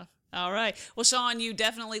stuff. All right. Well, Shawn, you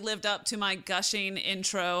definitely lived up to my gushing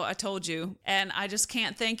intro. I told you. And I just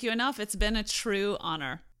can't thank you enough. It's been a true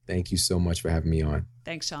honor. Thank you so much for having me on.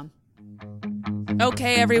 Thanks, Shawn.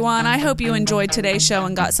 Okay, everyone, I hope you enjoyed today's show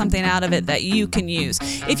and got something out of it that you can use.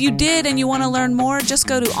 If you did and you want to learn more, just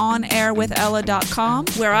go to onairwithella.com,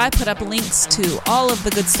 where I put up links to all of the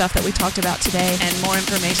good stuff that we talked about today and more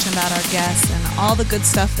information about our guests and all the good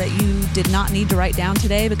stuff that you did not need to write down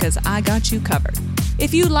today, because I got you covered.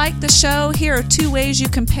 If you like the show, here are 2 ways you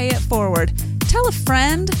can pay it forward. Tell a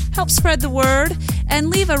friend, help spread the word, and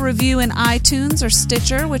leave a review in iTunes or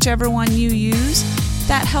Stitcher, whichever one you use.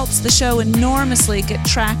 That helps the show enormously get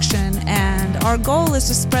traction, and our goal is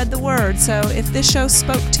to spread the word. So if this show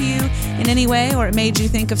spoke to you in any way, or it made you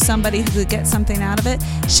think of somebody who could get something out of it,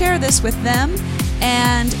 share this with them.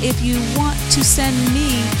 And if you want to send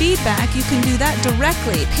me feedback, you can do that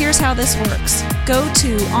directly. Here's how this works. Go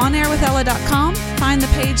to onairwithella.com, find the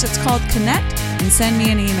page that's called Connect, and send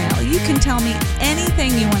me an email. You can tell me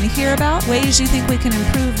anything you want to hear about, ways you think we can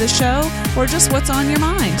improve the show, or just what's on your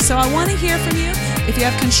mind. So I want to hear from you. If you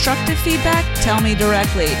have constructive feedback, tell me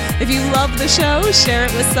directly. If you love the show, share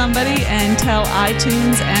it with somebody and tell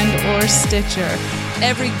iTunes and or Stitcher.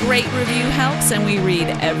 Every great review helps, and we read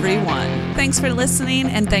every one. Thanks for listening,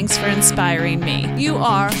 and thanks for inspiring me. You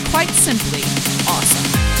are, quite simply, awesome.